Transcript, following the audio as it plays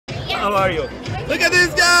how are you? Look at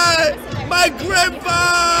this guy! My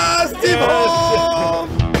grandpa, Steve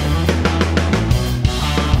Holmes!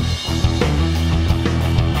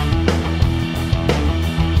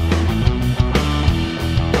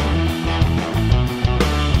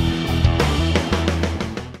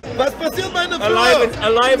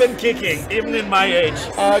 Alive and kicking, even in my age.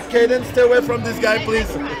 Caden, stay away from this guy,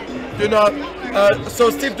 please. Do not. So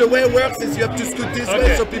Steve, the way it works is you have to scoot this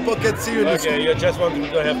way so people can see you. Okay, you just want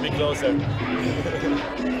to have me closer.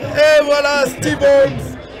 Hey, voila, Steve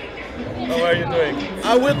Holmes. How are you doing?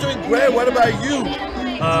 We're doing great. What about you?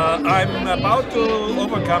 I'm about to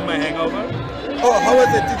overcome my hangover. Oh, how was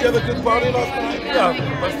it? Did you have a good party last night? Yeah,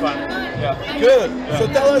 it was fun. Yeah. Good. Yeah. So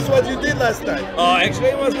tell us what you did last night. Actually,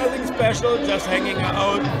 it was nothing special. Just hanging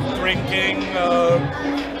out, drinking,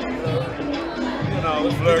 you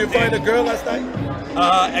know, flirting. Did you find a girl last night?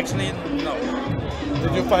 Actually, no.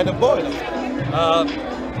 Did you find a boy last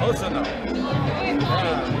night? Also no.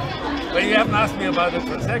 But you haven't asked me about the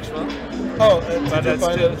transsexual. Oh, but that's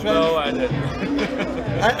still, no, I didn't.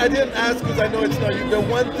 I didn't ask because I know it's not you. The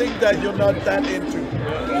one thing that you're not that into.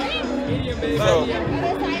 So,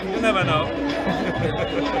 you never know.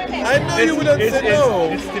 I know you wouldn't say no.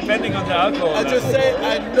 It's depending on the alcohol. I just say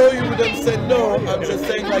I know you wouldn't say no. I'm just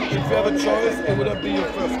saying like if you have a choice, it wouldn't be your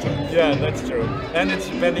first choice. Yeah, that's true. And it's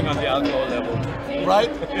depending on the alcohol level.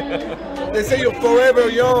 Right? They say you're forever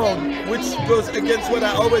young, which goes against what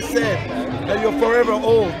I always said. That you're forever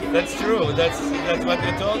old. That's true. That's what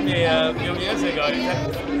you told me a few years ago.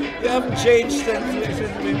 You haven't changed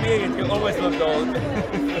since we met. You always looked old.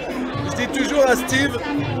 Je dis toujours à Steve,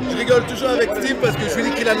 je rigole toujours avec Steve parce que je lui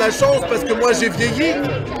dis qu'il a de la chance parce que moi j'ai vieilli.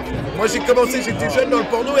 Moi j'ai commencé, j'étais jeune dans le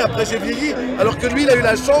porno et après j'ai vieilli. Alors que lui il a eu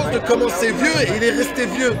la chance de commencer vieux et il est resté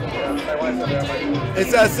vieux. Et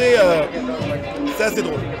c'est assez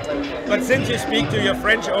drôle. But since you speak to your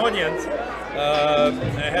French audience,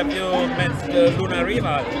 have you met Luna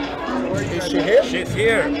Riva? Is she here? She's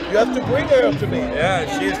here. You have to bring her to me. Yeah,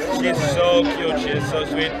 she's so cute. She's so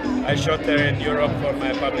sweet. I shot her in Europe for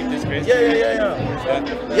my public disgrace.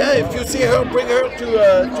 Yeah, if you see her, bring her to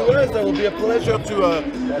us. That will be a pleasure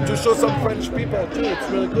to show some French people too. It's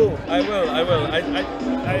really cool. I will.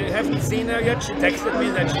 I haven't seen her yet. She texted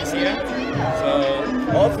me that she's here. So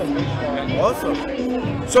awesome. Yeah.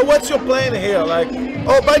 Awesome. So what's your plan here? Like,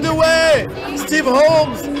 oh, by the way, Steve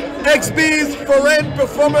Holmes, XB's Foreign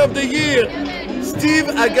Performer of the Year. Steve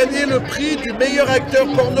a gagné le prix du meilleur acteur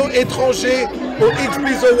porno étranger au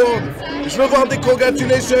XB's Award. Je veux voir des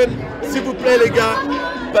congratulations, s'il vous plaît les gars,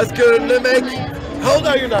 parce que le mec... How old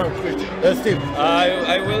are you now, Steve?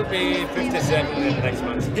 I will be 57 in next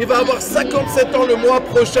month. Il va avoir 57 ans le mois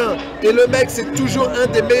prochain et le mec c'est toujours un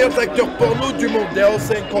des meilleurs acteurs porno du monde. They're all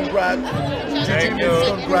saying congrats. Thank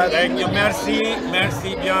you, merci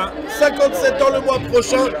bien. 57 ans le mois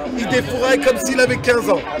prochain, il défouraille comme s'il avait 15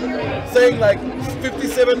 ans. Saying like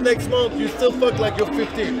 57 next month, you still fuck like you're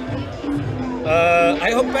 15.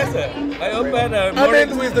 I hope better. I hope better.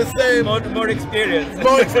 With the same. More experience.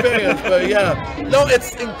 More experience, but yeah. No,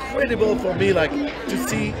 it's incredible for me, like, to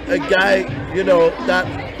see a guy, you know, that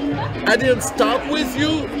I didn't start with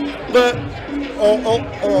you, but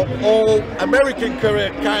all American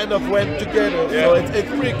career kind of went together. Yeah. So it's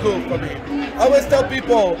pretty cool for me. I always tell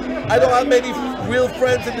people, I don't have many real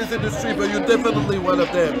friends in this industry, but you're definitely one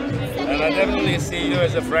of them. And I definitely see you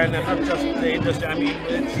as a friend, and not just the industry. I mean,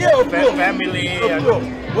 it's family. Of course.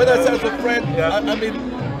 When I say as a friend, I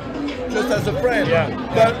mean just as a friend. Yeah.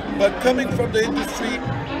 But coming from the industry,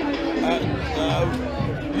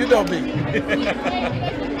 you know me.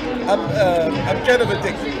 I'm kind of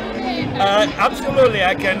addicted. Absolutely,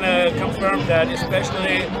 I can confirm that.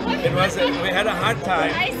 Especially, we had a hard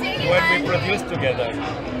time when we produced together.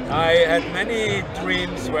 I had many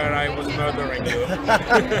dreams where I was murdering you.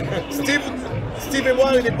 Steve et moi,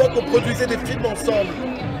 à une époque, on produisait des films ensemble.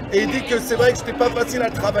 Et il dit que c'est vrai que c'était pas facile à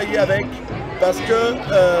travailler avec, parce que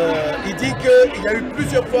il dit qu'il y a eu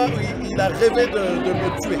plusieurs fois où il a rêvé de me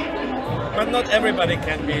tuer. But not everybody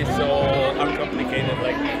can be so uncomplicated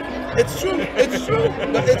like me. It's true.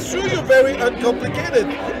 But it's true you're very uncomplicated,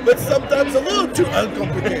 but sometimes a little too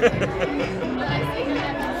uncomplicated.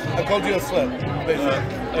 I called you a slut,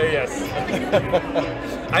 basically. Yes.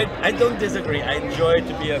 I don't disagree. I enjoy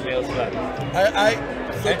to be a male slut.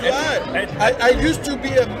 So do I. I used to be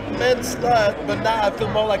a man slut, but now I feel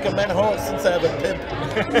more like a man whore since I have a pimp.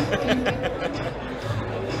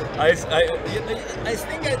 I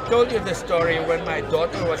think I told you the story when my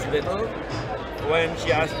daughter was little, when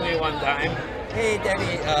she asked me one time, "Hey,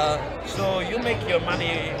 Daddy, so you make your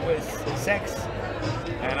money with sex?"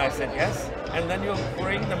 And I said, "Yes." And then you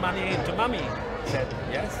bring the money to Mommy. said,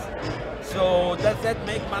 yes. So does that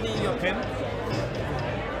make money your pimp?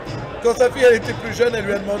 Quand sa fille elle était plus jeune, elle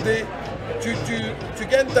lui a demandé tu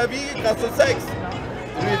gagnes ta vie grâce au sexe?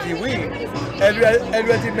 Il lui a dit oui. Elle lui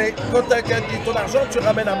a dit mais quand tu as gagné ton argent, tu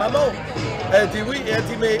ramènes à maman. Elle a dit oui et elle a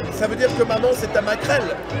dit mais ça veut dire que maman c'est ta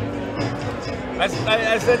maquerelle. I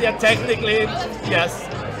said, yeah, technically, yes.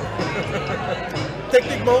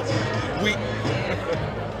 Techniquement, oui.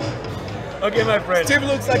 Okay, my friend. Steve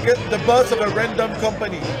looks like the boss of a random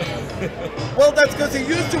company. Well, that's because he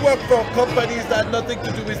used to work for companies that had nothing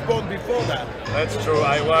to do with porn before that. That's true.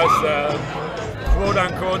 I was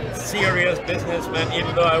quote-unquote serious businessman,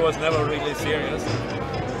 even though I was never really serious.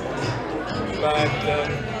 But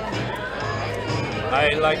I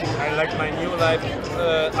like my new life.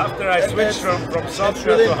 After I switched from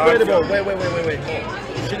software really to hardware. incredible. Wait.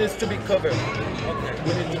 She needs to be covered. Okay.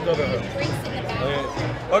 We need to cover her.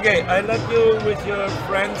 Okay, I let you with your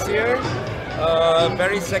friends here.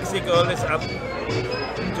 Very sexy girl is up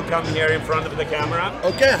to come here in front of the camera.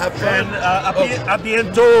 Okay, have fun. And à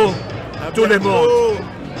bientôt, tout le monde.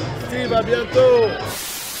 Steve, à bientôt.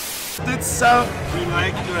 It's so. We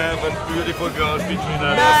like to have a beautiful girl between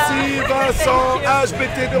us. Merci Vincent,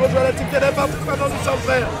 HBT de rejoindre la team TNF. Maintenant nous sommes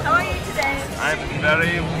frères. How are you today? I'm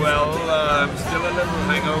very well. I'm still a little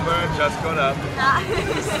hangover. Just got up.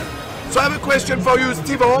 So I have a question for you,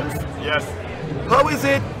 Steve Holmes. Yes. How is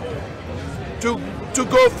it to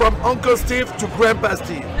go from Uncle Steve to Grandpa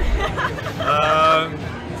Steve?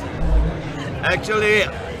 Actually,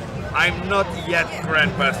 I'm not yet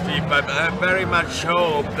Grandpa Steve, but I very much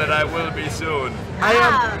hope that I will be soon.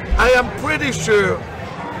 I am pretty sure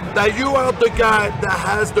that you are the guy that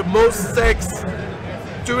has the most sex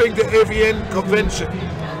during the AVN convention.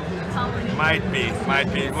 Might be.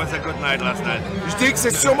 It was a good night last night. Je dis que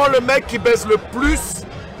c'est sûrement le mec qui baise le plus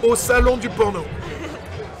au salon du porno.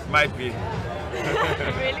 Might be.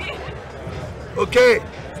 Really? Okay,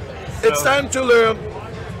 it's time to learn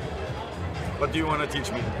What do you want to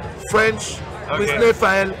teach me? French with Okay.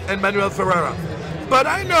 Nephael and ManuelFerrara. But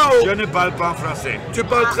I know Je ne parle pas français. tu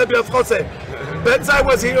parles très bien français. Benzai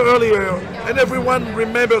was here earlier and everyone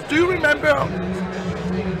remembers. Do you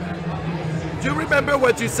remember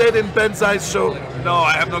what you said in Benzai's show? No,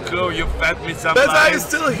 I have no clue. You fed me some Benzai lies. is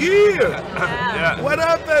still here. Yeah. What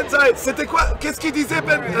up, Benzai? C'était quoi? Qu'est-ce qu'il disait,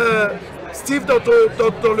 Steve, dans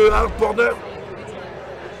le hard porno?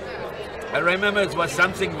 I remember it was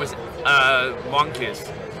something with monkeys.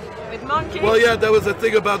 With monkeys? Well, yeah, there was a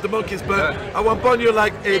thing about the monkeys, but at one point you're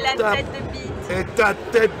like, Et la tête de bite. et ta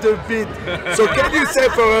tête de bite. So can you say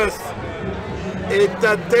for us, et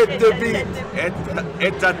ta tête de bite?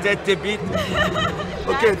 Et ta tête de bite.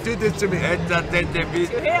 Okay, do this to me. Et ta tête de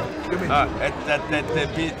bite. Give me. Et ta tête de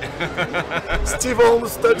bite. Steve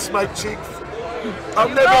Holmes touched my cheeks. I'll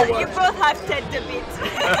You never both have tête de bite.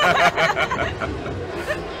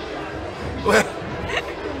 Well,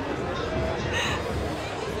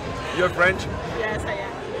 You're French, Yes, I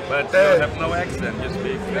am. but you have no accent. You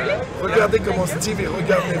speak. regardez comment Steve il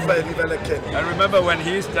regarde Nephael, il va la ken. I remember when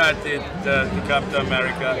he started to come to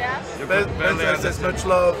America. Yeah. You could barely Benzai says understand. much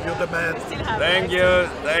love, you're the man. Still have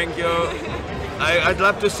Thank you. I'd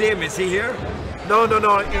love to see him. Is he here? No,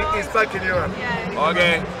 he's back in Europe. Yeah.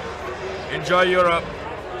 Okay. Enjoy Europe.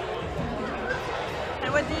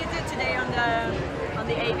 And what do you do today on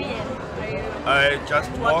the AVN? I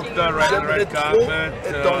just walked the red carpet,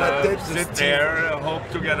 dans la tête de sit Steve. there, hope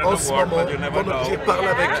to get En an ce award, moment, but you never pendant qu'il know. parle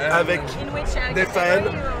avec In which Nephael,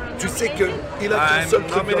 category you're tu sais qu'il nominated? a qu'un I'm seul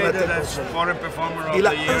truc dans la nominated tête en as ce moment. Foreign Performer of Il a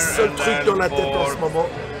the Year, un seul and truc dans la tête en ce then moment.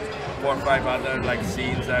 4 or 5 other like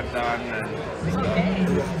scenes I've done. Okay.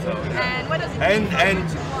 So, And what does it and mean?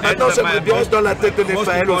 and Maintenant, and j'aimerais bien être dans la tête de most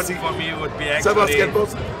Nephael important aussi. for me would be Savoir ce actually qu'elle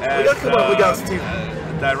pense. Regarde comment elle regarde Steve.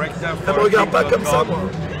 director Elle me for regarde pas comme ça, King.com. moi.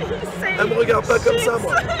 Elle me regarde pas comme ça,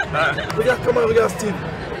 moi. Regarde comment elle regarde Steve.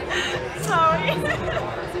 Sorry.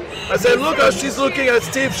 I said, look how she's looking at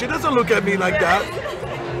Steve. She doesn't look at me like that.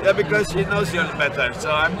 Yeah, because she knows you're better,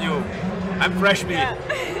 so I'm new. I'm fresh meat. Yeah.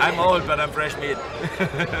 I'm old, but I'm fresh meat.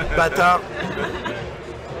 Bâtard.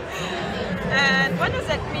 And what does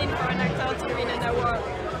that mean for an actor to win an award?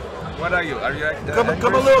 What are you? Are you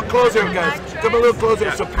Come a little closer, guys. Come a little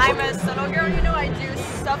closer so people I'm a solo girl, you know, I do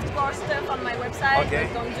softcore stuff on my website, Okay.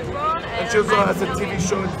 don't do porn. And she also I'm has a TV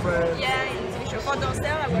show in France. Yeah, in TV show for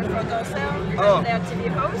Dorsel, I work for Dorsel, Oh. their TV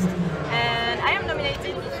host. And I am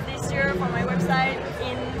nominated this year for my website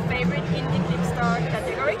in favorite indie clip star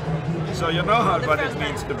category. So you know how The what it first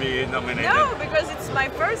means to be nominated? No, because it's my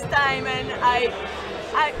first time and I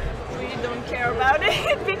really don't care about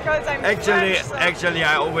it because I'm Actually, French, so. actually,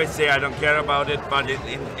 I always say I don't care about it, but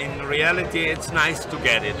in reality, it's nice to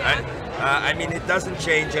get it. Yeah. I mean, it doesn't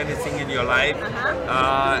change anything in your life.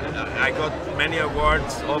 I got many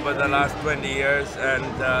awards over the last 20 years, and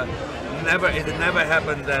it never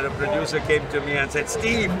happened that a producer came to me and said,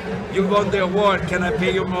 "Steve, you won the award. Can I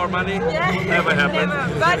pay you more money?" Yeah, never happened.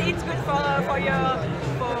 Never. But it's good for you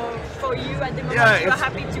at the moment. Yeah, you're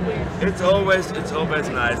happy to win. It's always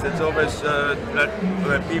nice. It's always that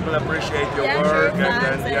when people appreciate your work, and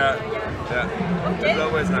then Okay. it's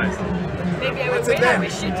always nice. Maybe I will win. I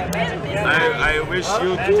wish you to win this time. I wish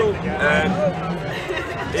you too. And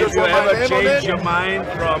if you ever change your mind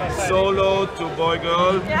from solo to boy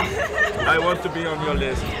girl, I want to be on your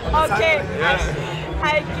list. Okay. Yeah.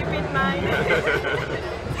 I keep in mind.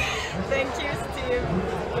 Thank you, Steve.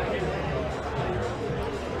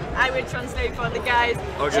 I will translate for the guys.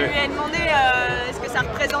 Okay. Je lui ai demandé ce que ça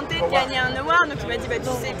représentait de gagner un award, donc il m'a dit bah,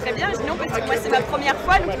 tu sais très bien. Je dis non parce que moi c'est ma première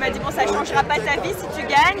fois, donc il m'a dit bon ça changera pas ta vie si tu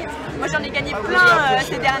gagnes. Moi j'en ai gagné plein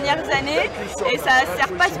ces dernières années et ça sert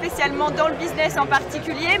pas spécialement dans le business en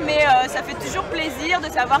particulier, mais ça fait toujours plaisir de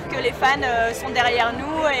savoir que les fans sont derrière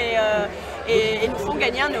nous et nous font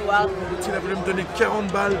gagner un award. S'il a voulu me donner 40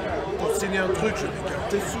 balles pour signer un truc, je lui ai dit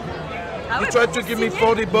t'es sous. Ah He tried to give me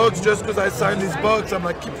 40 bucks just because I signed this box. I'm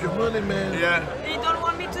like, keep your money, man. Yeah. You don't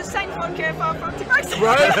want me to sign for 40 bucks?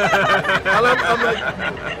 Right?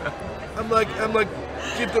 I'm like,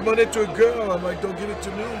 give the money to a girl. I'm like, don't give it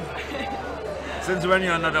to me. Since when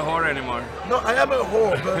you're not a whore anymore? No, I am a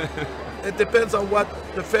whore, but it depends on what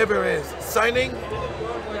the favor is. Signing?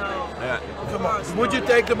 No. Yeah. Come on. Would you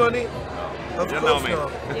take the money? Of You course know me.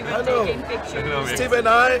 not. Even I know. taking pictures. You know me. Steve and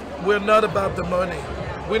I, we're not about the money.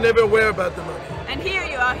 We never were about the money. And here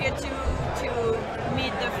you are here to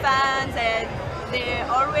meet the fans, and they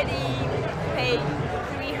already paid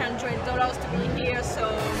 $300 to be here, so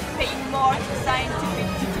paying more to sign to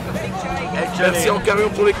take a picture. I guess. Merci encore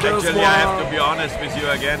pour les 15 Actually, I have mois. to be honest with you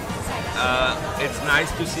again. It's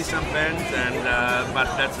nice to see some fans, and but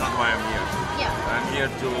that's not why I'm here. Yeah. I'm here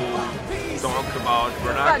to talk about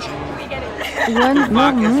But production. we get it. One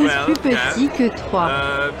Mark as mormon well, plus petit que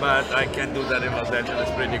trois. But I can do that in Los Angeles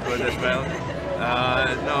pretty good as well.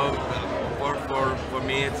 No, for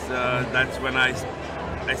me, it's that's when I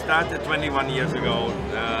started 21 years ago,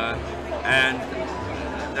 and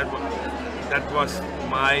that was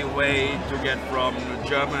my way to get from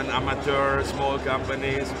German amateur small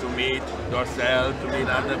companies to meet yourself, to meet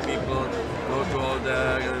other people, go to all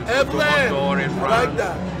the motor in Evelyn, I France. like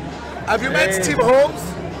that. Have you met Steve Holmes?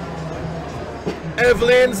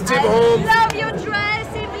 Evelyn, Steve Holmes. I love your dress,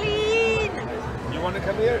 Evelyn. You want to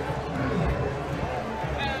come here?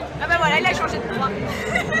 Ah ben voilà, il a changé de droit.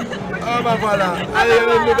 Ah bah voilà. Allez, il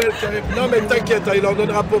y a une nouvelle qui arrive. Non mais t'inquiète, il en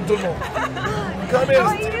donnera pour tout le monde. Come here, How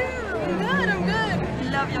are Steve. you? Good, I'm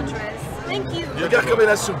good. Love your dress. Thank you. Regarde comme elle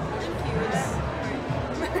a sous.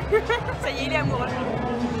 Ça y est, il est amoureux.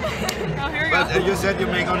 Oh, here we But go. you said you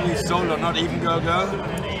make only solo, not even girl. Girl,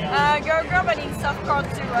 but in softcore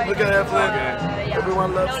too, right? Look at Evelyn. Yeah.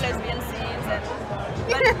 Everyone loves no her. lesbian scenes.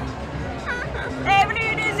 But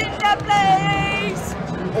Evelyn is in the place.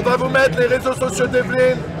 On va vous mettre les réseaux sociaux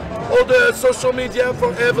d'Evelyn. All the social media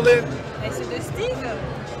for Evelyn. Et c'est de Steve.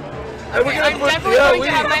 And we're I'm gonna put, definitely yeah, going we,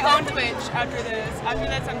 to have my own Twitch after this. After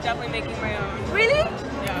this, I'm definitely making my own. Really?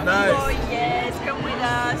 Yeah. nice. Oh yes, come with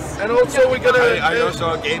us. And also we're gonna. Are you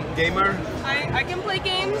also a gamer? I can play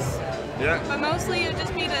games, Yeah. but mostly it would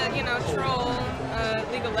just be to, troll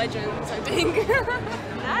League of Legends, I think.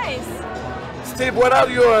 Nice. Steve, what are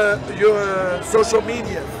your social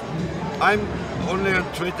media? I'm only on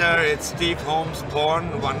Twitter. It's Steve Holmes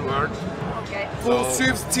Porn, one word. Okay. Pour So-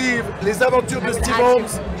 suivre Steve, les aventures de I will Steve add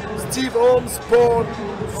Holmes, Steve Holmes Porn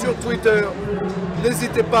sur Twitter.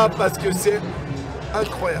 N'hésitez pas parce que c'est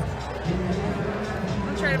incroyable.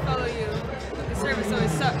 I'm trying to follow you. The service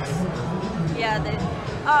always sucks. Yeah,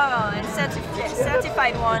 and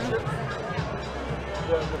certified one.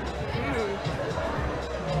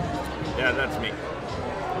 Yeah, that's me.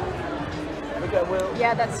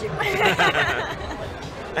 Yeah, that's you.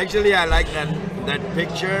 Actually, I like that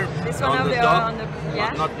picture This one on over the there top. on the-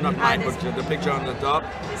 yeah? Not Ah, my this- picture. The picture on the top.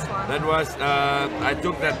 This one. That was I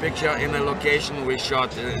took that picture in a location we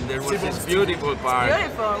shot. And there was this beautiful park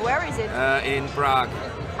Beautiful. Where is it? in Prague.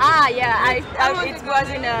 Ah, yeah. It was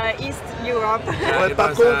in East Europe. It par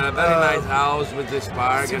was contre, a very nice house with this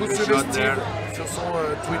park, Si and vous we suivez shot there. Steve sur son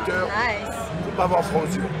Twitter, Nice. faut pas avoir froid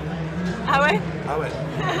aux yeux. Ah ouais? Ah ouais.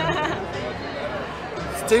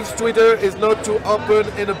 Steve's Twitter is not to open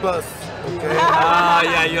in a bus, okay? Ah,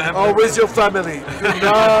 yeah, you have. Or with your family. Do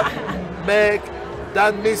not make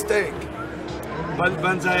that mistake.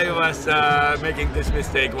 Banzai was making this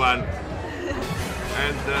mistake one.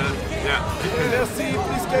 And yeah. Merci,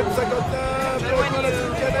 please come 59.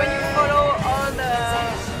 When you follow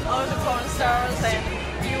all the porn stars and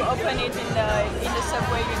you open it in the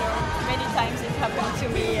subway, you know, many times it happened to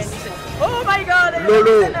me and you say, oh my god,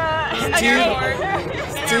 Lolo, Steve,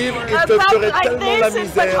 Steve, il te ferait tellement la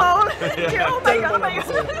misère. Oh my god.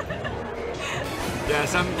 Yeah,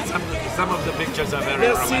 some of the pictures are very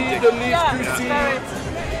Merci romantic. de lire plus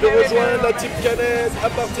de rejoindre la Team Canette. À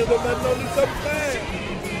partir de maintenant, nous sommes prêts.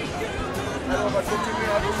 Alors, on va continuer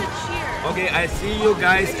à vous. Okay, I see you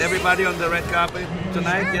guys, everybody on the red carpet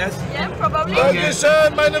tonight, yes? Yeah, probably.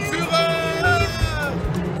 Dankeschön, meine Führer.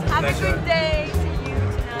 Have a good day.